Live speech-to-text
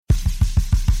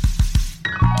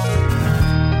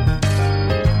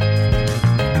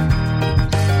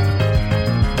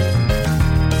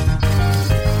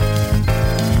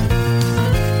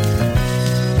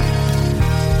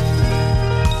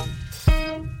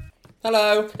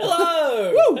Hello.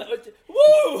 Hello. Woo.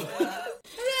 Woo.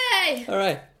 Hooray! All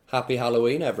right. Happy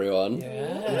Halloween, everyone.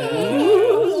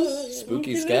 Yeah.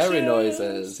 Spooky, scary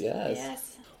noises.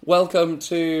 Yes. Welcome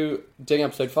to Ding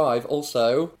Episode 5,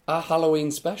 also a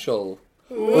Halloween special.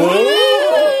 There we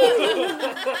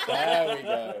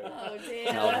go. Oh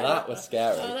dear. Now that was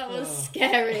scary. Oh, that was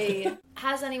scary.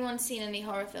 Has anyone seen any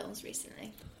horror films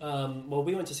recently? Well,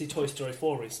 we went to see Toy Story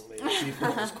 4 recently, which you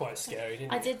thought was quite scary,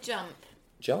 didn't you? I did jump.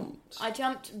 Jumped. I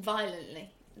jumped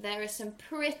violently. There are some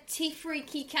pretty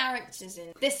freaky characters in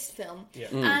this film. Yeah.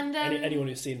 And Anyone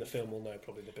who's seen the film will know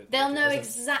probably the bit. they'll know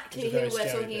It's exactly a who very we're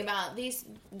scary talking bit. about.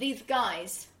 These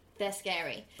guys, they're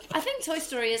scary. I think Toy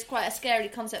Story is quite a scary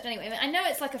concept anyway. I mean, I know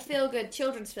it's like a feel-good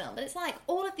children's film, but it's like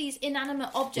all of these inanimate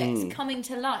objects coming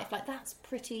to life. Like, that's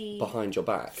pretty Behind your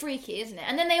back. freaky, isn't it?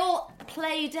 And then they all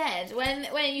play dead when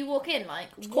you walk in. Like,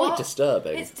 It's quite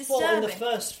disturbing. It's disturbing. Well, in the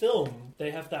first film, they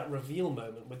have that reveal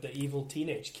moment with the evil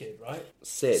teenage kid, right?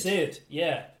 Sid.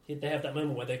 Yeah. They have that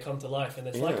moment where they come to life, and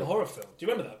it's like a horror film. Do you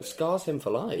remember that bit? Scars him for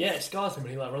life. Yeah, it scars him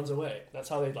when he runs away. That's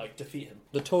how they defeat him.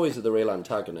 The toys are the real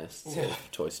antagonists of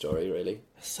Toy Story, really.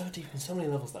 It's so deep in so many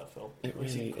levels, that film. It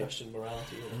Makes really you question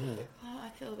morality. And everything. Oh, I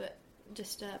feel a bit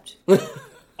disturbed.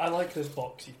 I like this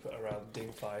box you put around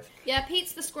Ding 5. Yeah,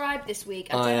 Pete's the scribe this week.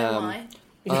 I I don't know am. why.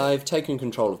 I've taken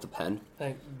control of the pen.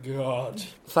 Thank God.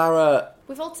 Farah,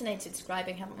 We've alternated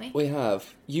scribing, haven't we? we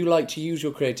have. You like to use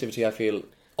your creativity, I feel,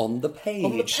 on the page.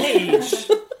 On the page.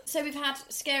 So we've had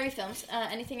scary films.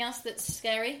 Anything else that's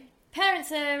scary?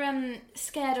 Parents are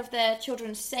scared of their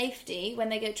children's safety when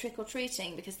they go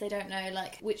trick-or-treating because they don't know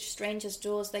which strangers'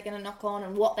 doors they're going to knock on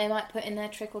and what they might put in their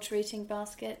trick-or-treating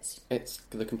baskets. It's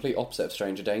the complete opposite of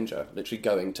stranger danger. Literally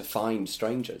going to find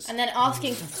strangers. And then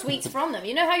asking for sweets from them.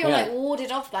 You know how you're Yeah.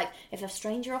 warded off? If a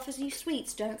stranger offers you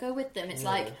sweets, don't go with them. It's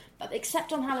but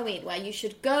except on Halloween, where you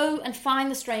should go and find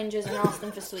the strangers and ask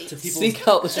them for sweets. Seek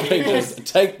out the strangers,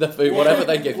 take the food, whatever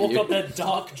they give Walk you. up their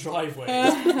dark driveway.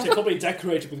 They're probably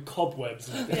decorated with cobwebs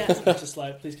and things. Yeah. It's just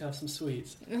please can I have some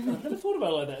sweets? I never thought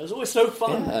about it like that. It was always so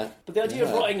fun. Yeah. But the idea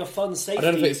of writing a fun I don't know safety,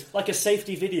 if it's- like a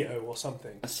safety video or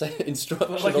something.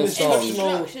 Instructional Like an song.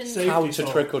 Instructions. safety How to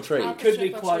song. trick or treat. How- Could be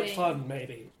Trick or quite treat. fun,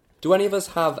 maybe. Do any of us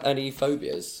have any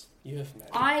phobias? You have met.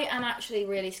 I am actually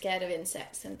really scared of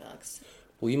insects and bugs.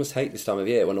 Well, you must hate this time of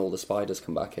year when all the spiders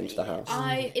come back into the house.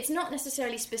 It's not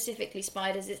necessarily specifically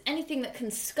spiders, it's anything that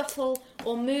can scuttle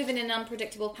or move in an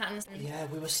unpredictable pattern. Yeah,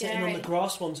 we were sitting on the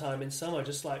grass one time in summer,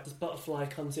 just this butterfly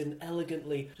comes in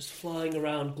elegantly, just flying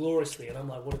around gloriously, and I'm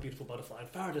like, what a beautiful butterfly.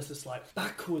 And Farah does this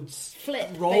backwards Flip,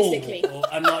 roll, basically.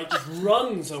 and just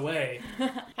runs away.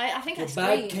 I think Your I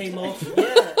bag screamed. came off.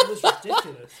 Yeah, it was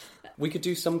ridiculous. We could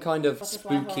do some kind of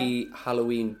Butterfly spooky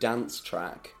Halloween dance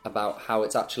track about how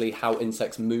it's actually how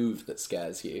insects move that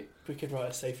scares you. We could write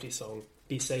a safety song.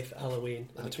 Be safe at Halloween.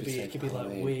 And it to could be be, safe it could be at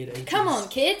Halloween. Oh, weird 80s. Come on,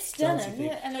 kids, don't Dancing it? thing.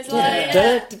 And it's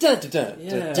Yeah.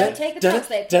 don't take the drugs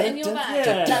they put in your bag.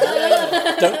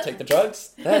 Yeah. Don't take the drugs.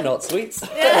 They're not sweets.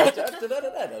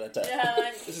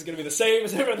 This is going to be the same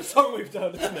as every other song we've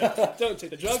done, isn't it? Don't take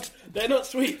the drugs. They're not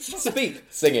sweet. Speak,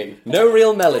 singing, no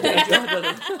real melody.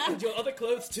 And your other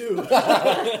clothes too.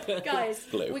 Guys,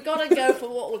 Blue. we gotta go for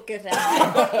what we're good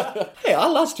at. Hey, our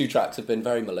last two tracks have been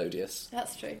very melodious.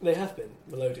 That's true. They have been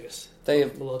melodious. They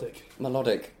have Melodic.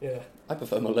 melodic. Yeah. I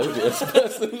prefer melodious,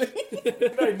 personally.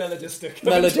 Very melodistic.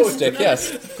 Melodistic,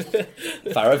 yes.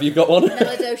 Farah, have you got one?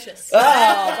 Melodocious.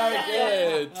 Ah,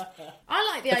 very good.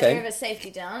 I like the Okay. idea of a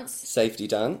safety dance. Safety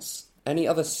dance. Any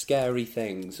other scary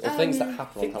things or things that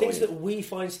happen on Things Halloween? that we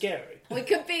find scary. We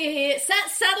could be here.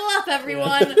 Saddle up,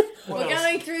 everyone. We're else?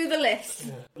 going through the list.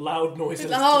 Loud noises.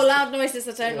 The whole loud noises,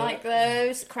 I don't like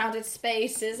those. Crowded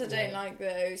spaces, I don't like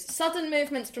those. Sudden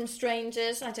movements from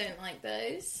strangers, I don't like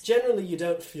those. Generally, you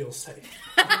don't feel safe.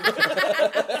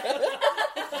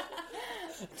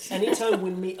 Anytime we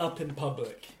meet up in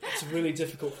public, it's really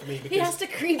difficult for me He has because to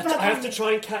creep up. I have to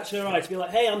try and catch her eye to be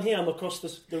like, hey, I'm here, I'm across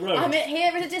the road. I'm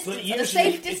here at a distance, But at a usually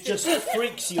safe it distance. just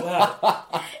freaks you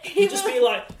out. You just be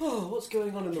like, oh, what's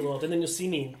going on in the world? And then you'll see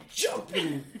me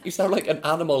jumping. You sound like an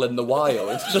animal in the wild.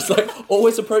 It's just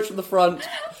always approach from the front,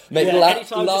 make Yeah,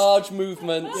 anytime large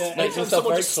movements, Yeah, make anytime yourself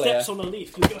someone very just clear. steps on a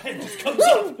leaf, your head just comes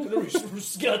up and then you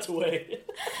skirt away.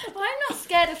 Well, I'm not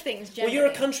scared of things, Well, generally. you're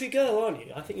a country girl, aren't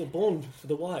you? I think you're born for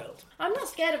the wild. I'm not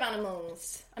scared of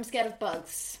animals. I'm scared of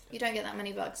bugs. You don't get that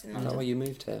many bugs in Is that London. why you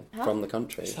moved here? From the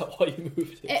country? Is that why you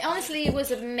moved here? It honestly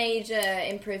was a major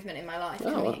improvement in my life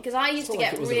Oh. because I used It's to not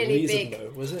like get it was a really reason, big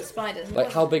though, was it? spiders.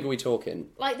 Like, how big are we talking?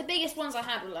 Like the biggest ones I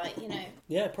had were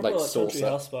Yeah, probably Like like country saucer.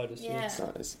 house spiders. yeah,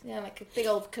 Size. yeah, like a big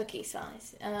old cookie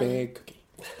size. Big cookie.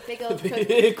 Big old cookie.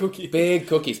 Big cookie. Big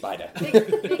cookie spider. Big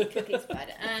cookie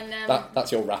spider. And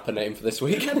That's your rapper name for this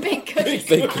week. Big Cookie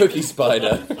Big Cookie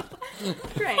Spider.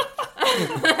 Great.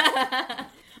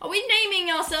 Are we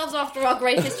naming ourselves after our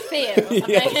greatest fear?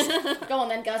 Yes. Go on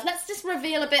then, guys. Let's just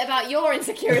reveal a bit about your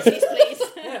insecurities, please.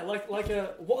 Yeah, like what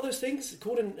are those things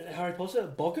called in Harry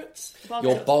Potter? Boggarts?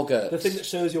 Your boggart. The thing that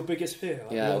shows your biggest fear.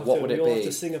 Like, Yeah, what would it we all be? have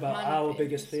to sing about our Mine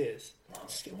biggest fears.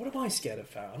 What am I scared of,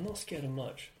 Farrah? I'm not scared of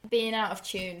much. Being out of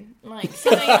tune. Like,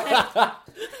 something...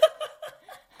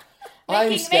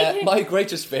 I'm scared. My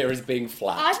greatest fear is being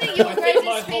flat. I think your my greatest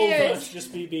whole fear verse is...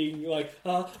 just be being like,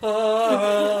 oh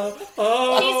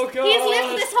He's God,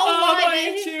 lived this whole I'm life not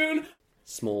in- in tune.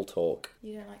 Small talk.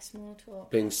 You don't like small talk.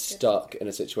 Being stuck in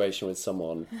a situation with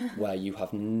someone where you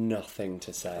have nothing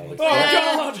to say. Oh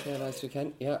God! Yeah, nice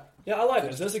weekend. Yeah. Yeah, I like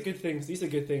those. Those are good things. These are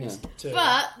good things too.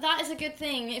 But that is a good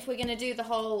thing if we're going to do the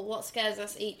whole what scares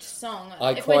us each song.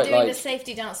 I if we're quite doing like- the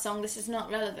safety dance song, this is not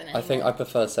relevant anymore. I think I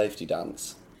prefer safety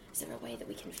dance. Is there a way that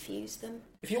we can fuse them?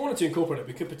 If you wanted to incorporate it,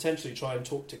 we could potentially try and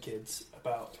talk to kids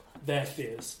about their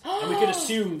fears. And we could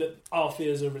assume that our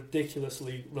fears are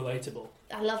ridiculously relatable.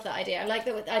 I love that idea. I like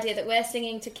the idea that we're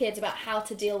singing to kids about how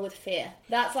to deal with fear.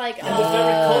 That's like... And the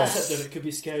very concept of it could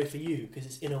be scary for you, because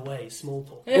it's, in a way, small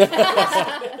talk.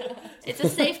 It's a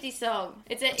safety song.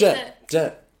 It's a...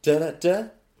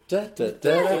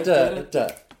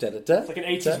 It's like an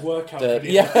 80s workout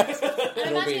video. Yeah. I'm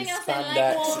It'll be in imagining us in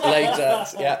spandex, like...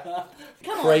 latex, yeah.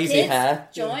 Come on, Crazy kids, hair.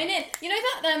 join in. You know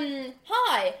that,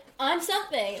 hi, I'm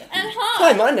something, and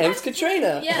Hi, hi. my name's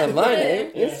Katrina. Yeah. And my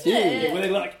name is Yeah. Hugh. Where they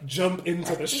like jump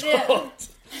into the Yeah. shot.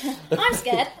 I'm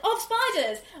scared of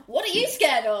spiders. What are you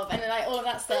scared of? And like all of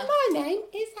that stuff. My name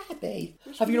is Abby.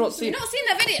 Have you not seen You've not seen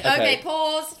that video? Okay. Okay,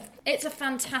 pause. It's a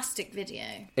fantastic video.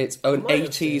 It's an might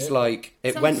have seen 80s, it. like,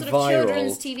 it Some went sort of viral.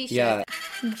 children's TV show. Yeah.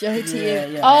 Joe to Yeah,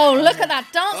 you. yeah. Oh, look at that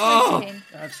dance routine.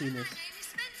 I've seen this.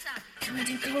 Can we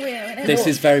do choreo? This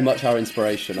is very much our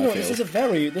inspiration, I No, feel.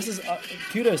 this is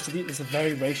kudos to this is a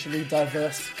very racially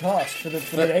diverse cast for the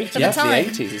 80s. Yes, the time.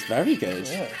 80s is very good.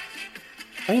 Yeah.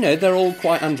 And, you know, they're all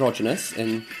quite androgynous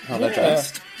in how they're Yeah.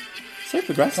 dressed. So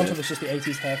progressive. Sometimes it's just the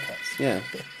 80s haircuts. Yeah.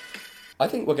 I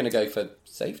think we're going to go for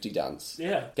safety dance.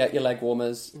 Yeah. Get your leg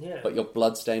warmers, Yeah. but your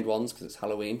blood-stained ones, because it's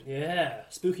Halloween. Yeah.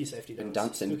 Spooky safety dance. Been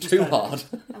dancing Spooky too Spanish.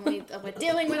 hard. And we're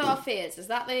dealing with our fears. Is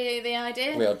that the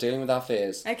idea? We are dealing with our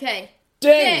fears. Okay.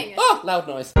 Ding! Ding! Oh, loud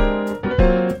noise.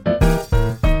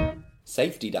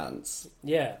 Safety dance.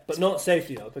 Yeah, but not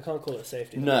safety though. We can't call it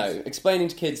safety dance. No, explaining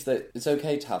to kids that it's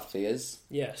okay to have fears.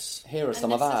 Yes. Here are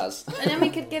some of ours. And then we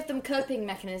could give them coping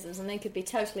mechanisms and they could be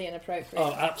totally inappropriate.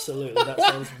 Oh, absolutely. That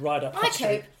sounds right up I our street.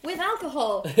 cope with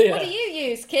alcohol. Yeah. What do you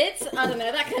use, kids? I don't know,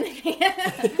 that kind of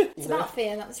thing. It's about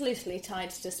fear, that's loosely tied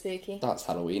to spooky. That's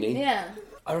Halloweeny. Yeah.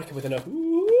 I reckon with enough.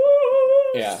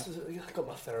 Yeah. I got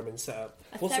my theremin set up.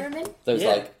 A What's the- theremin? Those Yeah.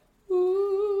 like...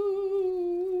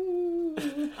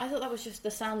 I thought that was just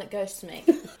the sound that ghosts make.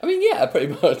 I mean, yeah,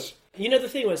 pretty much. You know the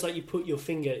thing where it's like you put your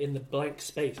finger in the blank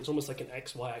space? It's almost like an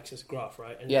XY axis graph,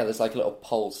 right? And Yeah, there's like a little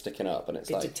pole sticking up, and it's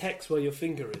it like... detects where your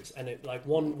finger is, and it like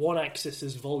one axis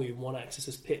is volume, one axis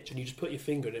is pitch, and you just put your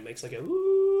finger and it makes like a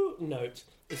woo note.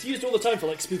 It's used all the time for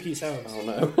like spooky sounds Oh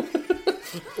no.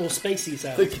 or spacey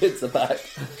The sounds. kids are back.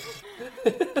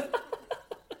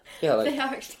 Yeah, They like...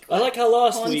 are actually I like how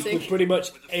last week haunting. we pretty much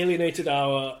alienated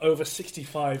our over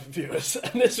 65 viewers,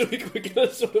 and this week we're going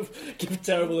to sort of give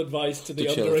terrible advice to the To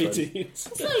under children. 18s.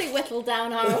 slowly whittle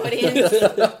down our audience.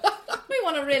 We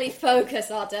want to really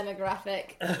focus our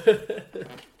demographic.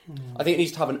 I think it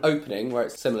needs to have an opening where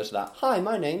it's similar to that. Hi,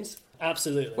 my name's...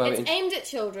 Absolutely. Well, It's aimed at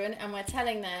children and we're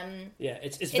telling them yeah,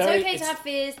 it's it's very. okay to have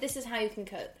fears, this is how you can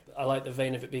cope. I like the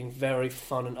vein of it being very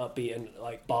fun and upbeat and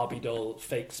like Barbie doll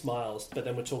fake smiles, but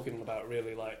then we're talking about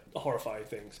really like horrifying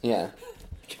things. Yeah.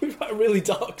 Can we write a really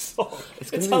dark song? It's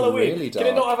gonna be Halloween. really Can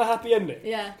it dark. not have a happy ending?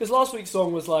 Yeah. Because last week's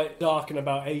song was like dark and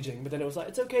about aging, but then it was like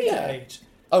it's okay Yeah. to age.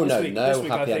 Oh, This no, week, no this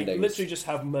week, I happy think, endings. literally just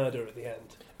have murder at the end.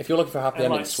 If you're looking for a happy And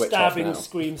ending, like switch off stabbing now.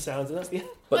 scream sounds, and that's the end.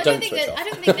 But I don't don't think switch that off. I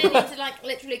don't think they need to like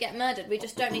literally get murdered. We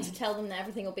just don't need to tell them that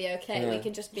everything will be okay. Yeah. We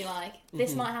can just be like,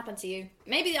 this might happen to you.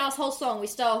 Maybe our whole song we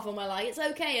start off and we're like, it's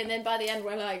okay, and then by the end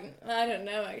we're like, I don't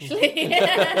know actually.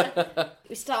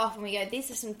 We start off and we go, these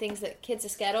are some things that kids are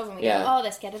scared of, and we Yeah. go, oh,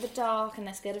 they're scared of the dark and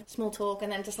they're scared of small talk,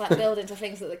 and then just like build into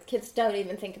things that the kids don't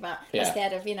even think about. Yeah. They're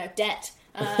scared of, debt.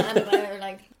 I don't know,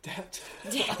 like Debt.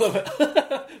 I love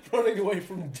it. Running away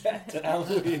from debt at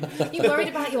Halloween. you worried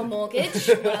about your mortgage?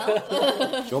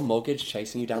 Well, Is your mortgage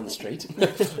chasing you down the street?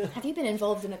 have you been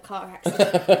involved in a car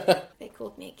accident? They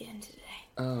called me again today.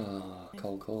 Oh,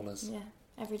 cold callers. Yeah,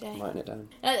 every day. I'm writing it down.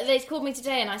 They called me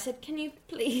today and I said, can you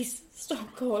please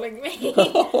stop calling me?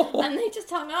 And they just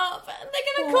hung up. And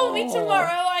they're going to call me tomorrow.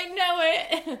 I know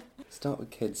it. Start with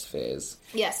kids' fears.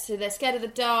 Yes, so they're scared of the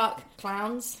dark.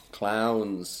 Clowns.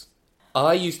 Clowns.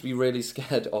 I used to be really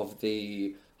scared of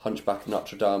the Hunchback of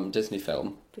Notre Dame Disney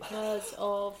film. Because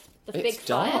of the It's big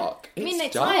fire. dark. I mean,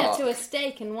 It's they tie dark. her to a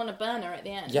stake and want to burn her at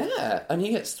the end. Yeah, and he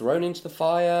gets thrown into the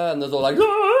fire, and there's all like,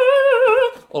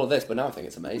 all of this, but now I think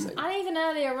it's amazing. And even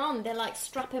earlier on, they like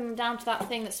strap him down to that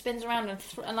thing that spins around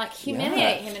and like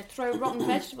humiliate him and throw rotten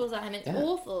vegetables at him. It's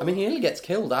awful. I mean, he nearly gets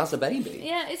killed as a baby.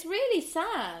 Yeah, it's really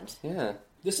sad. Yeah.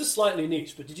 This is slightly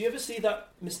niche, but did you ever see that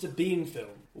Mr. Bean film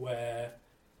where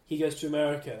he goes to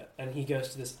America and he goes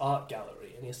to this art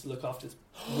gallery and he has to look after his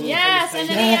Yes, and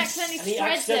then he Yes. accidentally and he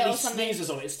spreads it accidentally or something. sneezes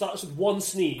on it. It starts with one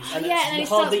sneeze, and Yeah, it's and then he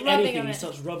hardly starts rubbing anything. on He it.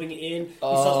 starts rubbing it in. He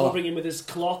Oh. starts rubbing it with his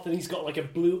cloth, and he's got like a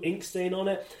blue ink stain on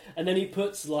it. And then he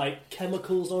puts like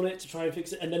chemicals on it to try and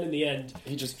fix it. And then in the end,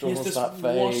 He just he has draws this that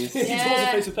wash- face. he draws a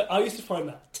Yeah. face with. I used to find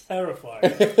that terrifying.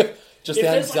 Just If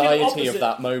the there's, like, an anxiety opposite- of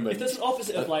that moment. If there's an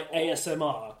opposite of like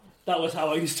ASMR, that was how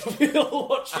I used to feel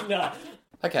watching that.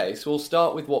 Okay, so we'll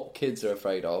start with what kids are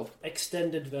afraid of.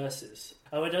 Extended verses.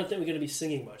 Oh, I don't think we're going to be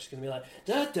singing much. It's going to be like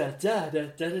da da da da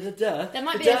da da da da. There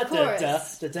might be da, a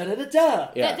chorus. Da da da da da.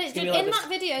 Yeah. In It's gonna be like this. that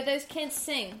video, those kids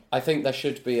sing. I think there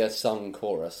should be a sung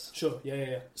chorus. Sure.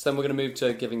 Yeah. So then we're going to move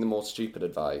to giving them more stupid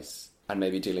advice and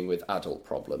maybe dealing with adult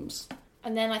problems.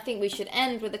 And then I think we should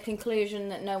end with the conclusion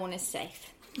that no one is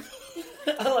safe.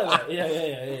 I like that.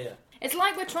 Yeah. It's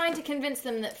like we're trying to convince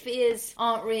them that fears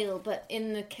aren't real, but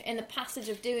in the passage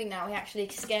of doing that, we actually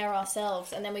scare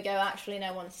ourselves, and then we go, actually,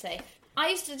 no one's safe. I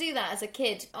used to do that as a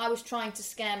kid. I was trying to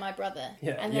scare my brother.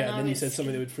 Yeah. And And then then you said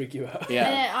something that would freak you out. Yeah.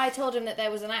 And then I told him that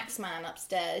there was an Axeman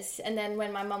upstairs, and then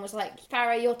when my mum was like,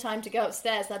 Farah, your time to go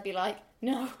upstairs, I'd be like,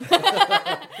 no.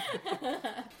 Dun,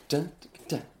 dun,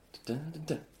 dun, dun,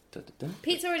 dun, dun, dun.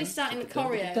 Pete's already starting the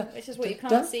choreo, which is what you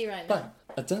can't see right now.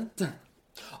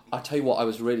 I tell you what I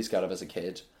was really scared of as a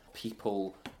kid.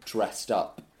 People dressed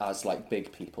up as like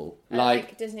big people.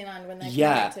 Like Disneyland when they're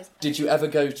Yeah. characters. Did you ever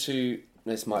go to,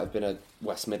 this might have been a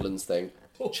West Midlands thing,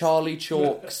 Charlie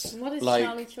Chalk's? What is like,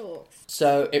 Charlie Chalk's?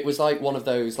 So it was like one of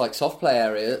those like soft play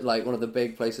area, like one of the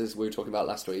big places we were talking about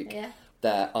last week. Yeah.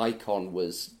 Their icon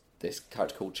was this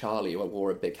character called Charlie who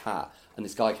wore a big hat, and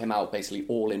this guy came out basically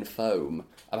all in foam,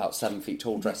 about 7 feet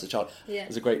tall, dressed as Charlie. Yeah.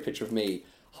 There's a great picture of me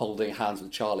holding hands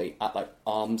with Charlie at like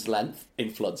arm's length in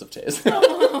floods of tears.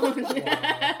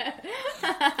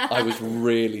 I was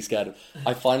really scared.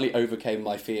 I finally overcame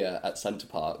my fear at Centre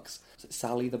Parks. Was it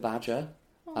Sally the Badger?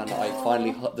 And I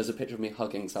finally, there's a picture of me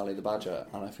hugging Sally the Badger,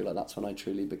 and I feel like that's when I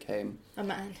truly became... A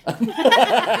man.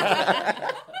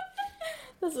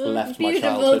 That's a Left my beautiful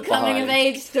childhood coming of behind.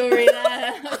 age story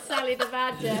there. Sally the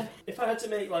Badger. If I had to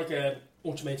make like a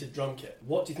automated drum kit,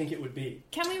 what do you think it would be?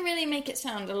 Can we really make it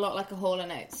sound a lot like a Hall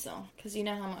 & Oates song? Because you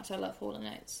know how much I love Hall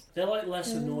 & Oates. They're like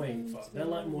less annoying fun. They're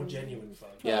like more genuine fun.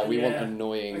 Yeah, we want Okay,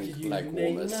 annoying you leg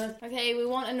name warmers. that. Okay, we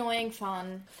want annoying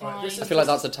fun. Alright, Fine. this I feel like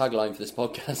that's a tagline for this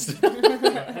podcast. Hang on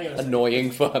a second. Annoying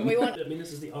fun. We want... I mean,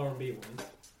 this is the R&B one.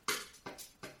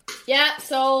 Yeah,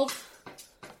 sold.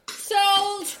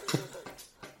 Sold!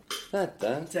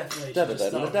 Definitely. Da, da, should da, have da,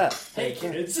 started. da. Hey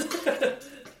kids.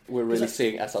 We're really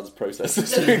seeing Assad's process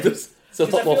of doing this. It's a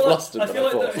lot I more feel like- flustered I than feel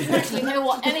I like thought. I actually know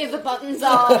what any of the buttons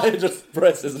are. It just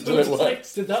presses until it It's like,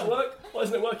 works. did that work? Why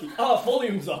isn't it working? Ah,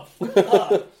 volume's off.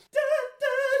 Ah.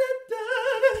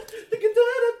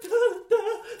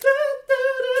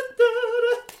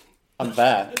 I'm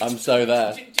there. I'm so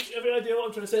there. Do you have any idea what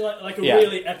I'm trying to say? Like a Yeah.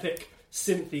 really epic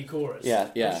synthy chorus. Yeah,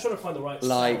 I'm yeah. just trying to find the right sound.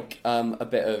 Like a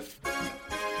bit of...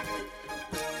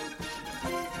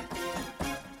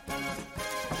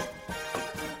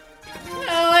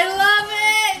 Oh,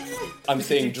 I love it! I'm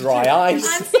seeing dry ice.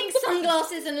 I'm seeing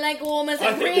sunglasses and leg warmers I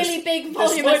and think really this- big This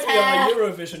voluminous might be hair. our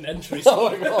Eurovision entry Oh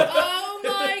song. my god. Oh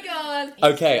my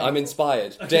god. Okay, I'm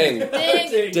inspired. Ding.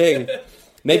 Ding. Ding.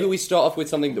 Maybe we start off with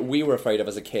something that we were afraid of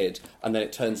as a kid, and then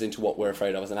it turns into what we're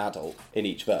afraid of as an adult in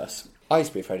each verse. I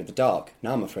used to be afraid of the dark.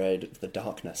 Now I'm afraid of the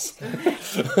darkness.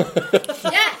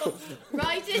 Yes!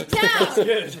 Write it down!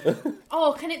 Good.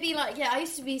 Oh, can it be like, yeah, I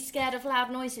used to be scared of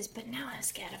loud noises, but now I'm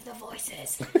scared of the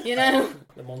voices. You know?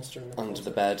 The monster in the Under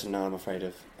the closet. bed, and now I'm afraid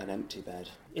of an empty bed.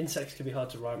 Insects could be hard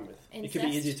to rhyme with. It could Incest?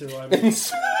 be easier to rhyme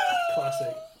with.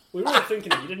 Classic. We were all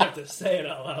thinking it. You didn't have to say it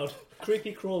out loud.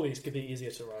 Creepy crawlies could be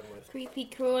easier to rhyme with. Creepy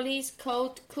crawlies,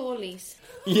 cold crawlies.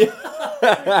 Creepy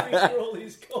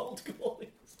crawlies, cold crawlies.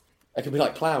 It could be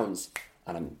like clowns,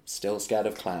 and I'm still scared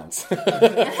of clowns.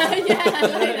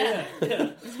 Yeah.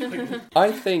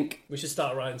 I think, We should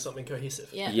start writing something cohesive.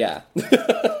 yeah,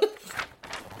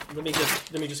 Let me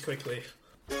just quickly.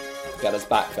 get us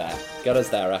back there. Get us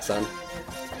there, Hassan.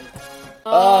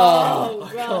 Oh,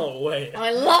 I can't wait.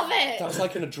 I love it. That was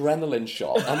like an adrenaline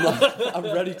shot. I'm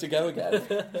ready to go again.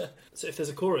 So if there's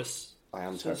a chorus, I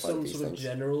am so terrified of some these sort of things.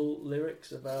 general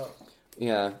lyrics about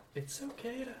Yeah. it's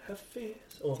okay to have fears.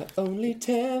 Or, Only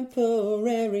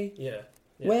temporary. yeah.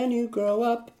 When you grow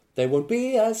up, they won't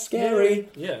be as scary.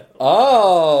 Yeah.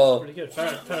 Oh. Pretty good.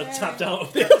 Farrah tapped out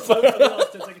of the episode for the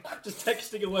last 10 seconds, just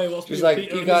texting away whilst She's we like,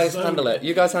 repeat you over guys the zone. handle it.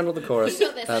 You guys handle the chorus. You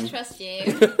got this. I trust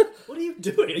you. What are you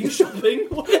doing? Are you shopping?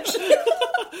 What?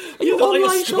 Are you Like you're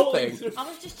online scrolling shopping? through- I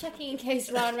was just checking in case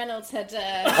Ryan Reynolds had.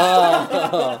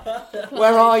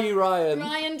 Where are you, Ryan?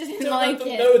 Ryan didn't Don't like let them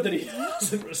it know that he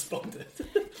hasn't responded.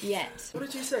 yet. What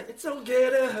did you say? It's okay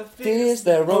to have Fears, fears.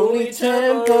 they're only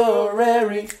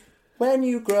temporary. When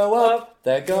you grow up,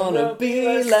 they're gonna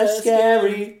be less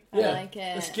scary. I like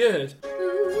it. That's good.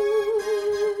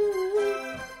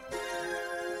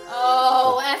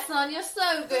 Oh, Esson, you're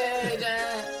so good.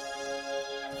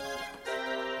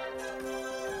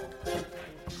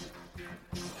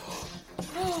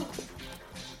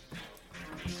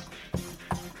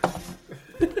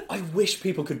 I wish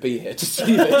people could be here to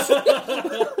see this.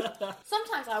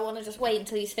 Sometimes I want to just wait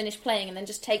until he's finished playing and then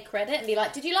just take credit and be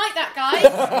like, "Did you like that,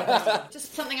 guys?"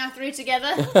 Just something I threw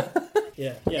together.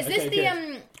 Yeah. Is this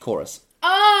the Chorus.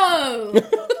 Oh,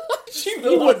 She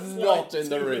was not in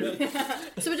the room.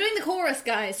 so we're doing the chorus,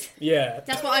 guys. Yeah.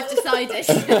 That's what I've decided.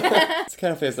 It's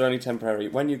kind of fears they're only temporary.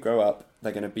 When you grow up,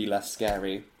 they're going to be less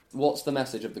scary. What's the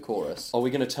message of the chorus? Are we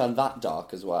going to turn that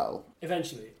dark as well?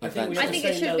 Eventually. I have think the it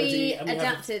same should be melody and we have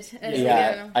adapted as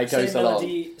Yeah, we go. I Same goes along.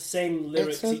 melody, same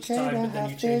lyrics each time, but then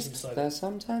you change them slightly. They're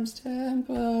sometimes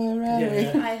temporary.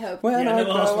 Yeah. I hope. When Yeah, I and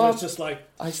the last grow one up, is just like,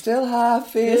 I still have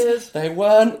fears. Fears. They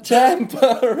weren't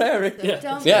temporary. Yeah.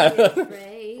 Don't Yeah. be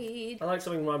afraid. I like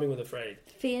something rhyming with afraid.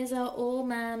 Fears are all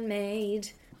man-made.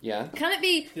 Yeah. Can it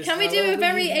be? This Can we do a Halloween.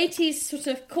 very 80s sort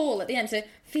of call at the end? So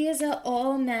fears are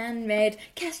all man-made,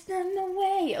 cast them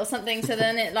away, or something. So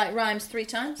then it like rhymes 3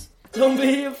 times. Don't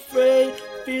be afraid,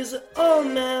 fears are all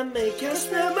man may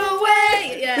cast them away.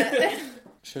 Away, yeah.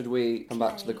 Should we come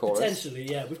back to the chorus? Potentially,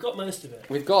 yeah, we've got most of it.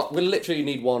 We literally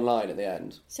need one line at the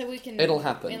end. So we can. It'll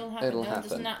happen. It'll It'll just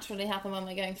happen. naturally happen when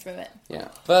we're going through it. Yeah.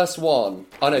 Verse 1.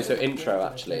 Oh no, so intro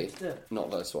actually. Yeah.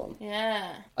 Not verse 1.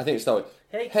 Yeah. I think it's start with,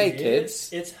 Hey, kids.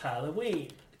 it's Halloween.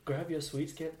 Grab your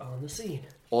sweets, get on the scene.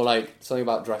 or like something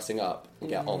about dressing up and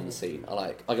get on the scene. I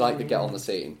like the get on the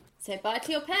scene. Say bye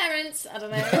to your parents. I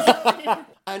don't know.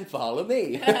 And follow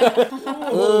me.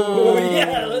 Oh,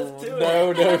 yeah, let's do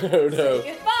it. No.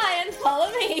 Goodbye and follow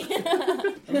me.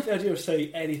 I love the idea of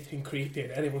saying anything creepy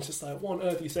and anyone's just like, what on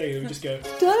earth are you saying? And we just go,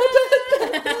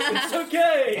 it's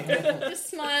okay. Just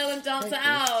smile and dance it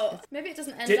out. Maybe it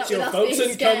doesn't end Ditch up your with us folks being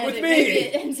and come scared. with Maybe me.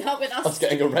 it ends up with I was us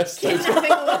getting arrested.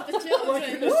 kidnapping all of the children.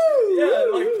 Yeah,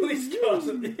 like police cars.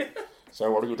 So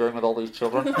what are you doing with all these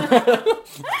children?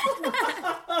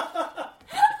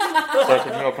 So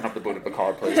can you open up the boot of the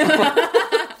car, please?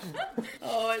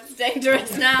 Oh, it's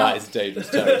dangerous now. That is dangerous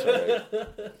territory.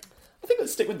 I think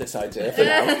let's stick with this idea for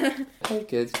now. Hey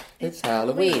kids, it's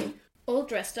Halloween. All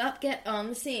dressed up, get on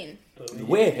the scene.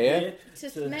 We're here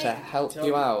To make to help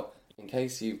you out in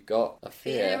case you've got a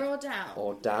fear fear or doubt.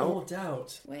 or No doubt.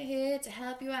 doubt. We're here to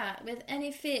help you out with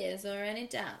any fears or any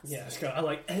doubts. Yeah, it's kind of, I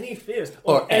like any fears.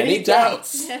 Or any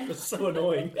doubts. It's so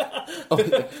annoying.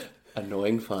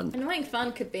 Annoying fun. Annoying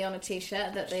fun could be on a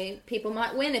t-shirt that people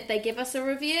might win if they give us a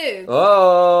review.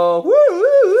 Oh,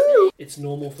 woo! It's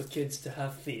normal for kids to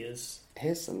have fears.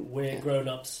 Here's some. We're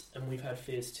grown-ups and we've had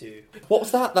fears too. What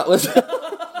was that? That was.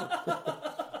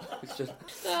 It's just.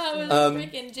 That was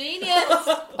freaking genius.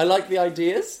 I like the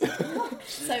ideas.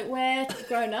 So we're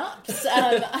grown-ups.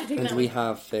 I think And that we was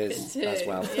have fears too. as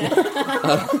well.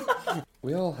 Yeah.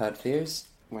 We all had fears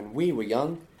when we were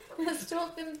young. Let's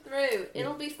talk them through.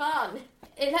 It'll be fun.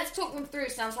 Let's talk them through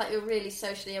sounds like you're really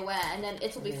socially aware, and then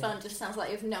it'll be fun just sounds like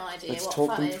you have no idea Let's what talk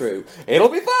fun them is. through. It'll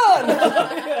be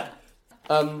fun!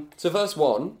 So verse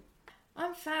 1.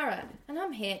 I'm Farrah, and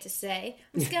I'm here to say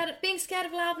being scared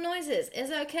of loud noises is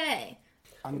okay.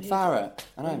 I'm Farrah,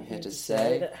 and I'm here to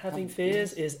say... that having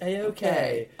fears is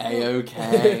A-okay.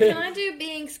 A-okay. Can I do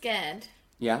being scared?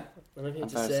 Yeah? And I'm here I'm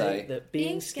to fair to say say. that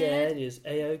being scared is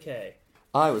A-okay.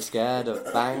 I was scared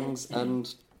of bangs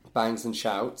and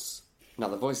shouts. Now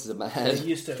the voices in my I head.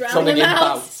 used to... Drown Something them in out.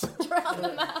 bouts. Drown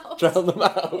them out. Drown them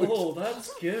out. Oh,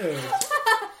 that's good.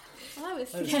 I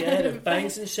was I'm scared, scared of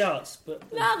bangs and shouts, but...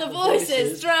 Now the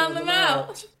voices drown them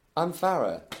out. I'm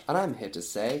Farrah, and I'm here to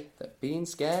say that being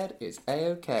scared is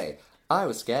A-okay. I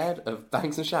was scared of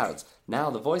bangs and shouts. Now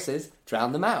the voices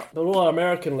drown them out. But all our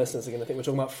American listeners are going to think we're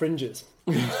talking about fringes.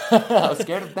 I was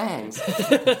scared of bangs.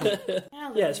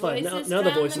 Yeah, it's fine. Now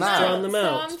the voices drown them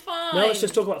out. So I'm fine. Now let's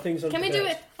just talk about things on Can we the do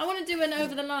bed. it? I want to do an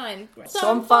over the line.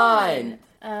 So I'm fine.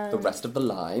 The rest of the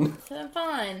line. So I'm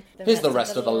fine. Here's the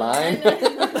rest of the line.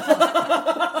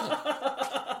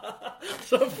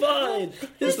 So fine.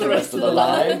 Here's the rest of the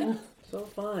line. So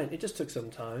fine. It just took some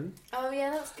time. Oh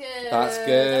yeah, that's good. That's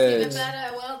good. That's even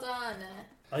better. Well done.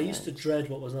 I used to dread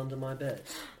what was under my bed.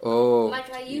 Oh.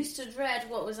 Like I used to dread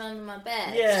what was under my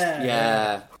bed. Yeah.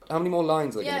 Yeah. How many more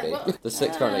lines are there going to be? well, The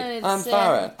sixth currently. it's, I'm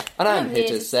Farah, and I'm here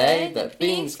to say that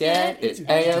being scared is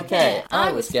A-OK.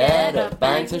 I was scared of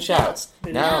bangs and shouts.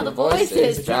 Now the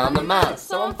voices drown them out,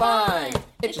 so I'm fine.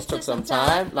 It just took some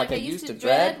time, like I used to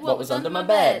dread what was under my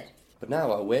bed. But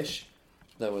now I wish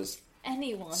there was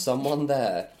Anyone. someone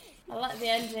there. I like the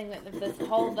ending with the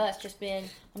whole verse just being,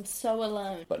 I'm so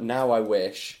alone. But now I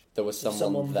wish there was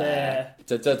someone there.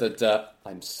 Da da da da.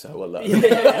 I'm so alone.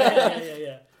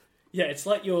 Yeah. Yeah, it's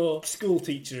like your school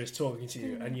teacher is talking to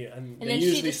you, and they're then she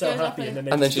usually just so goes up happy, and- and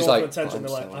then And then she's draw like, attention. "Oh,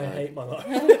 They're I'm like, so I alone." hate my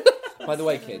life. By the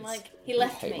way, And kids, like, he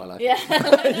left hate me. my life.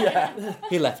 Yeah.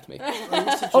 he left me.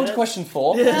 On to question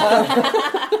 4.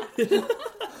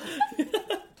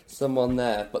 Someone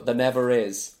there, but there never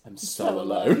is. I'm so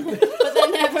alone. But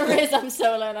there never is. I'm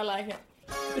so alone. I like it.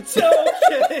 It's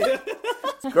okay.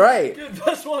 Great. Good,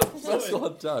 first one. That's Sorry. all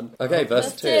done. Okay,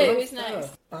 verse Verse 2. 2 is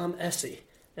next. I'm Essie,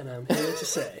 and I'm here to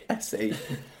say, Essie.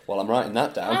 Well, I'm writing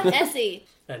that I'm down. Essie.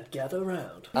 and gather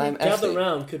round. I'm Gather Essie.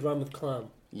 round could rhyme with clown.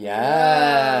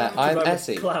 Yeah, Could I'm rhyme with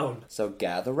Essie. Clown. So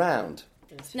gather round.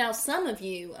 Now, some of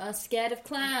you are scared of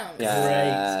clowns.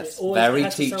 Yes, Great. It always very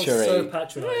has to sound teachery. so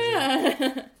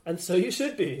patronising. And so you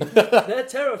should be. They're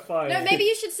terrifying. No, maybe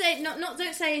you should say,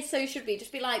 don't say so you should be.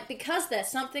 Just be like, because there's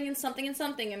something and something and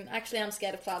something, and actually I'm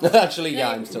scared of clowns. Actually, yeah,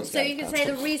 No, I'm still So scared you of can clowns.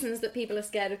 say the reasons that people are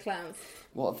scared of clowns.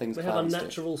 What are things They have clowns do?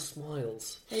 unnatural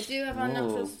smiles. They do have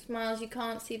unnatural Ooh. smiles. You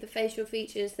can't see the facial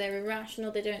features. They're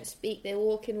irrational. They don't speak. They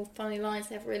walk in with funny lines.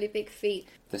 They have really big feet.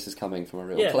 This is coming from a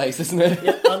real Yeah. place, isn't it?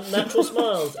 Yeah, unnatural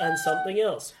smiles and something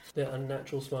else. They're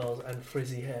unnatural smiles and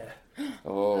frizzy hair.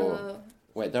 Oh.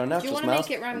 Wait, there are natural wanna smiles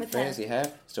make it rhyme and with hair? frizzy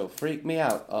hair. Still freak me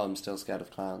out. Oh, I'm still scared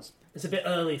of clowns. It's a bit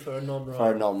early for a non-rhyme.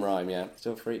 For a non-rhyme, yeah.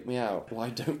 Still freak me out. Why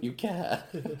don't you care?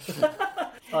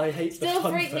 I hate the Still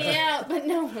fun freak me fair. out, but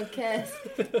no one cares.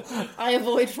 I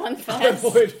avoid fun I fairs.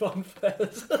 avoid fun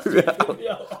fairs.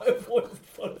 Yeah, I avoid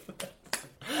fun fairs.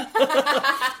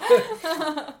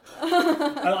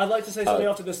 I'd like to say something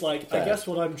after this, like, I Fairs. guess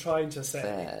what I'm trying to say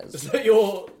Fairs. is that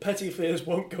your petty fears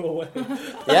won't go away.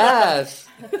 Yes!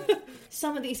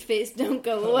 Some of these fears don't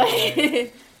go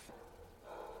away.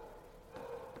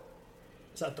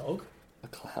 Is that a dog? A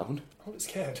clown? I'm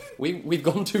scared. We've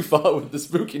gone too far with the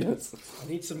spookiness. I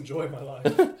need some joy in my life.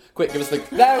 Quick, give us the...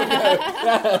 There we go!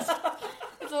 Yes!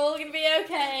 It's all gonna be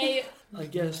okay. I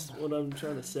guess what I'm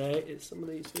trying to say is some of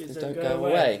these fears don't Don't go go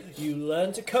away. away. You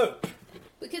learn to cope.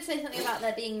 We could say something about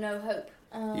there being no hope.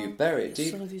 You bury it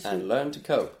deep some of these and things- learn to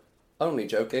cope. Only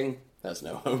joking. There's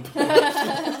no hope.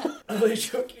 Are they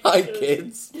joking? Hi,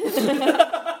 kids.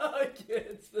 Hi,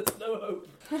 kids. There's no hope.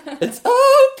 It's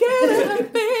okay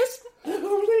like this.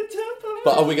 Only temporary.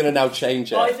 But are we going to now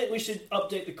change I it? think we should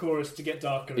update the chorus to get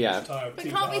darker Yeah. each time. But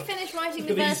Too can't we dark. finish writing the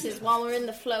Look at these- verses while we're in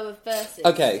the flow of verses?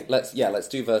 Okay, let's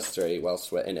do verse 3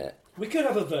 whilst we're in it. We could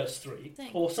have a verse 3,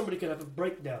 Thanks. or somebody could have a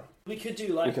breakdown. We could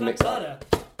do like We can mix da da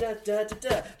da da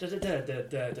da da da da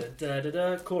da da da da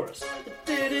da chorus.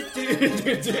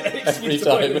 Every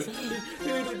time.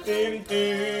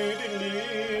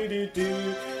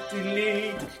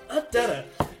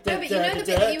 No, but you know the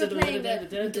bit that you were playing at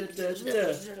the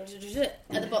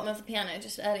bottom of the piano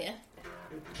just earlier?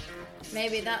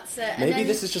 Maybe that's it. And Maybe then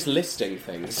this is just listing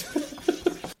things.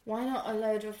 why not a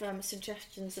load of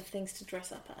suggestions of things to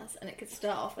dress up as? And it could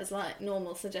start off as like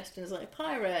normal suggestions like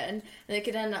pirate, and it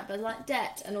could end up as like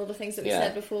debt and all the things that we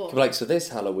said before. Could be like, so this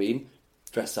Halloween,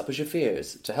 dress up as your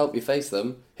fears. To help you face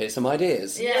them, here's some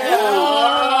ideas.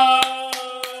 Yeah.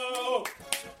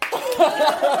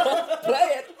 Play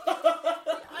it!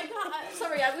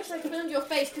 Sorry, I wish I filmed your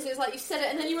face because it was like you said it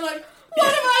and then you were like,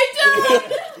 what have I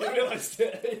done? You realised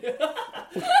it.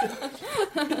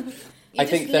 I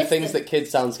think they're things that kids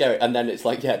sound scary, and then it's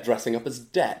like, dressing up as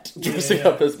debt. Dressing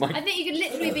up as I my think you could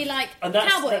literally be like And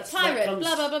that's- cowboy, that pirate, comes-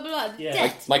 blah blah blah blah, Yeah.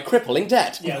 debt. my crippling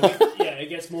debt. Yeah, it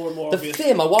gets more and more The obvious.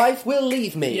 fear my wife will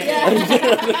leave me.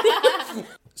 Yeah.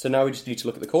 So now we just need to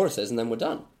look at the choruses, and then we're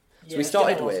done. So we Yeah,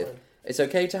 started get with, on. it's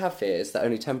okay to have fears, they're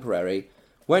only temporary.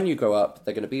 When you grow up,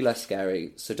 they're going to be less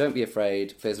scary, so don't be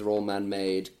afraid. Fears are all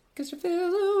man-made. Get your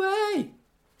fears away.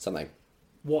 Something.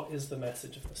 What is the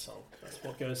message of the song? That's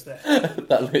what goes there.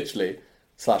 That literally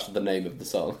 / the name of the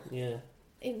song. Yeah.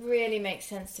 It really makes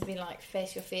sense to be like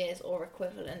face your fears or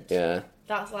equivalent. Yeah.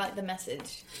 That's like the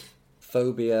message.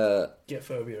 Phobia. Get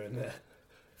phobia in there.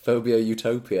 Phobia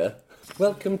Utopia.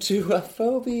 Welcome to a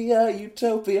Phobia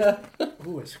Utopia.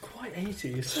 Oh, it's quite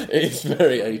 80s. It's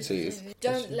very 80s.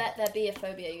 Don't let there be a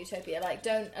phobia utopia. Like,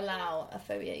 don't allow a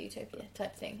phobia utopia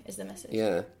type thing is the message.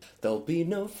 Yeah. There'll be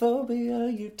no Phobia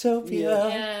Utopia.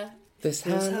 Yeah. This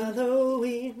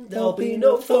Halloween, there'll be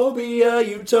no Phobia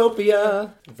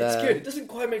Utopia. It's good. It doesn't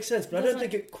quite make sense, but I don't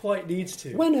think it quite needs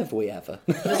to. When have we ever?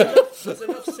 There's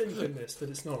enough synth in this that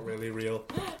it's not really real.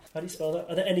 How do you spell that?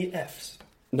 Are there any Fs?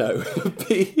 No.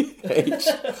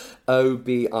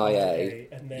 Phobia.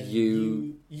 And then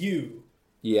U. U.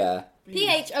 Yeah.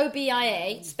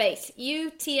 PHOBIA space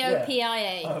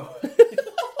UTOPIA. Oh.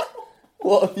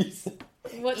 What have you said?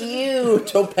 What did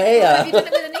Utopia. Have you done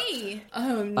it with an E?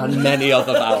 Oh no. And many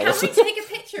other vowels. Can we take a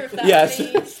picture of that, Yes.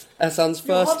 please? Essan's You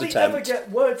first hardly ever attempt.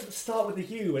 get words that start with a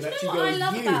U and actually What go I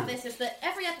love U. about this is that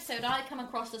every episode I come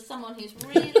across as someone who's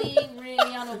really,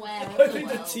 really unaware of I the think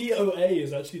the world. TOA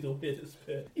is actually the weirdest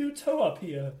bit.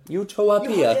 Utopia. You hardly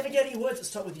Utopia. ever get any words that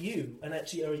start with U and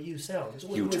actually are a U sound. It's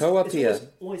always, Utopia. It's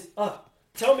always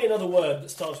Tell me another word that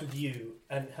starts with U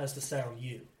and has the sound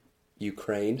U.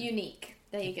 Ukraine. Unique.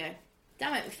 There you go.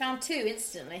 Damn it, we found 2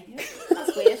 instantly.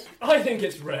 That's weird. I think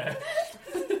it's rare.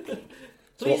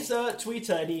 Please tweet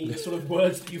any sort of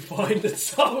words that you find that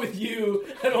start with U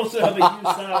and also have a U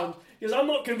sound, because I'm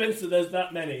not convinced that there's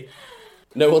that many.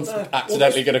 No one's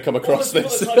accidentally going to come across all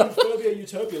this. the people that type in Phobia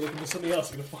Utopia looking for something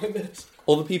else are going to find this.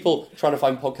 All the people trying to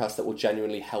find podcasts that will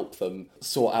genuinely help them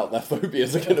sort out their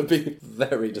phobias are going to be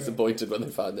very disappointed when they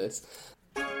find this.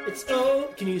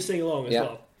 Can you sing along as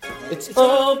well? It's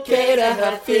okay to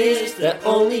have fears, they're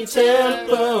only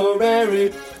temporary.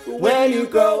 When you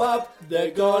grow up,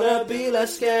 they're gonna be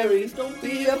less scary. Don't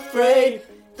be afraid,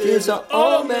 fears are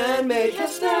all man-made.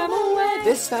 Cast them away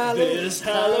this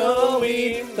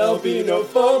Halloween. There'll be no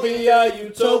Phobia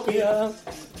Utopia.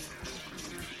 I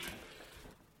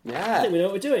Yeah, think we know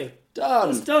what we're doing. done.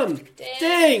 It's done. Ding.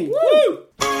 Ding! Woo!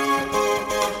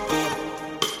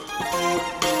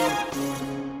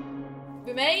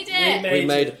 We made it! We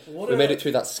made What it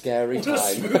through that scary What a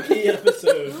time. spooky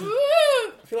episode. Woo!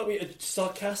 I feel like we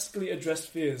sarcastically addressed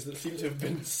fears that seem to have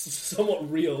been somewhat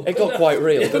real. It got quite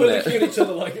real, Yeah, didn't we're it? looking at each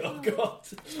other like, oh god.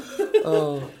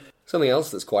 Oh, something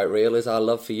else that's quite real is our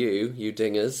love for you, you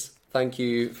dingers. Thank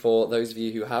you for those of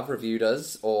you who have reviewed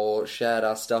us or shared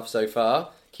our stuff so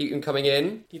far. Keep them coming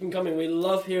in. Keep them coming. We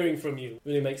love hearing from you.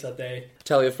 Really makes our day.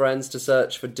 Tell your friends to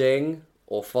search for Ding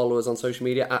or follow us on social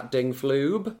media at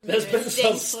DingFloob. There's been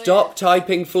some Stop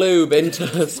typing Floob into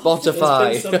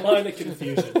Spotify. There's been some minor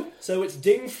confusion. So it's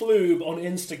Ding Floob on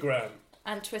Instagram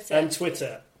And Twitter. and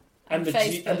Twitter and the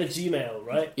Facebook. and the Gmail,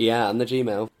 right? Yeah, and the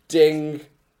Gmail. Ding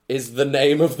is the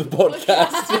name of the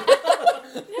podcast.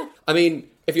 I mean,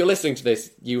 if you're listening to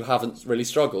this, you haven't really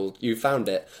struggled. You found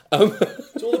it. To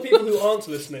all the people who aren't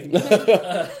listening,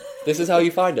 This is how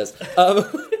you find us.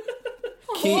 What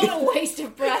a waste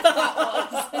of breath that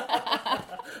was.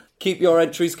 Keep your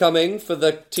entries coming for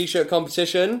the t-shirt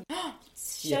competition.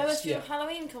 Show us your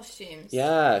Halloween costumes.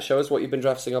 Yeah, show us what you've been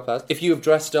dressing up as. If you have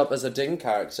dressed up as a Ding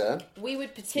character, We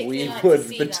would particularly we like would to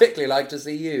see particularly like to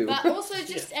see you. that. But also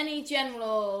just any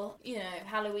general,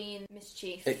 Halloween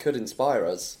mischief. It could inspire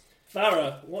us.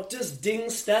 Farah, what does Ding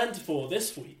stand for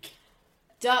this week?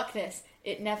 Darkness,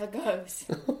 it never goes.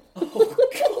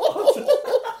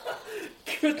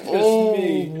 Goodness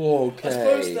me. Okay. I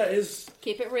suppose that is.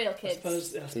 Keep it real, I kids.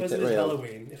 suppose it it is real.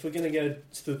 Halloween. If we're going to go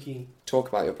spooky, Talk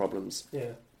about your problems.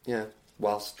 yeah. Yeah,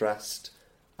 whilst dressed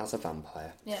as a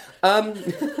vampire. Yeah.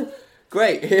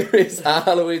 Great, here is our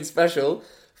Halloween special,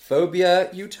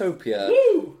 Phobia Utopia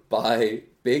Woo! by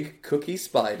Big Cookie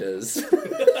Spiders.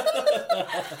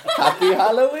 Happy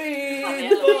Halloween!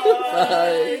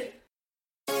 Bye!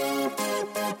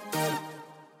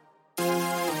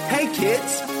 Hey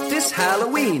kids, this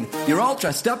Halloween, you're all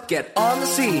dressed up, get on the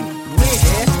scene. We're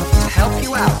here to help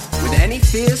you out with any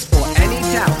fears or any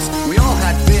doubts. We all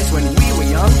had fears when we were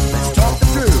young, let's talk them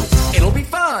through. It'll be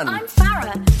fun. I'm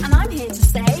Farah, and I'm here to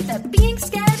say that being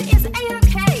scared is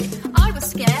A-OK. I was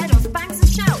scared of bangs and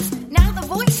shouts. Now the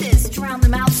voices drown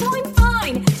them out, so I'm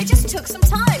fine. It just took some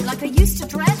time, like I used to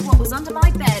dread what was under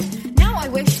my bed. Now I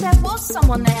wish there was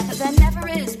someone there, but there never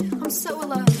is. I'm so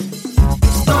alone. It's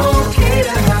okay to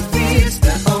have fears,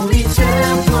 they're only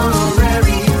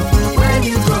temporary. When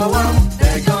you grow up,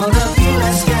 they're gonna be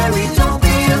less scary. Don't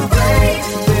be afraid,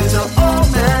 fears are all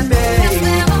man-made. There's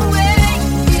never way.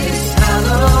 It's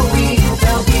Halloween,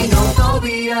 there'll be no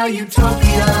phobia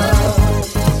utopia.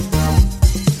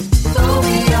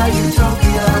 Phobia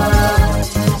utopia.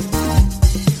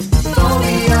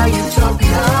 Phobia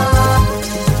utopia.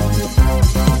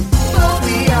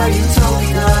 Phobia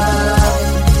utopia.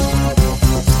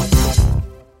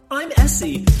 I'm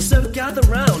Essie, so gather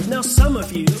round. Now some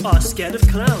of you are scared of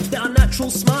clowns. Their unnatural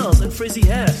smiles and frizzy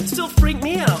hair still freak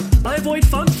me out. I avoid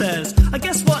fun fairs. I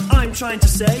guess what I'm trying to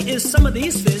say is some of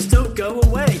these fears don't go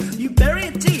away. You bury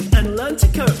it deep and learn to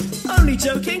cope. Only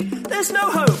joking, there's no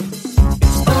hope.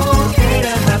 It's okay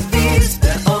to have fears,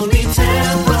 they're only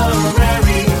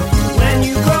temporary. When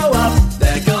you grow up,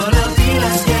 they're gonna be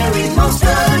less scary. Most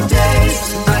of the days,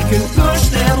 I can push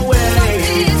them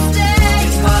away.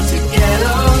 It's hard to get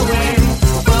away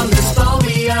from this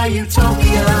phobia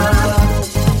utopia.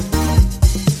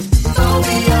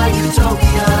 Phobia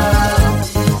utopia.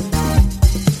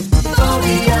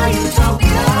 Phobia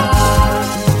utopia.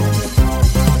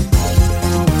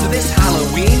 So this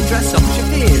Halloween, dress up as your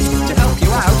fears. To help you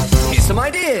out, here's some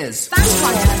ideas.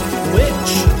 Vampire,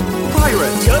 Witch,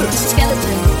 pirate, ghost,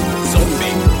 skeleton,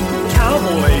 Zombie,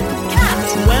 cowboy, cat,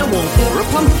 werewolf, or a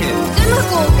pumpkin.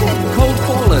 demogorgon, Cold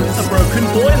callers. a broken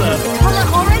boiler, colour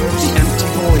orange, Empty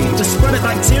void. to spread of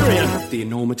bacteria, The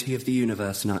enormity of the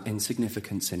universe and our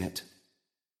insignificance in it.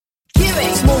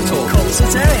 queuing, Small talk.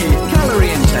 concert A,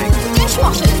 Calorie intake.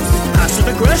 dishwashers, passive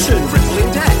aggression,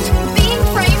 Crippling debt. being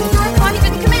framed for a crime you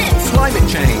didn't commit, Climate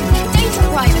change. data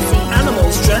privacy,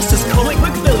 animals dressed as comic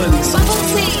book villains, bubble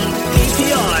tea,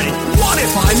 API, What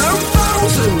if I know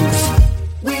thousands?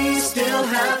 We still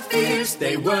have fears,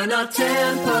 they were not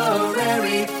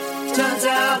temporary. Turns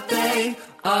out they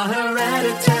are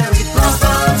hereditary.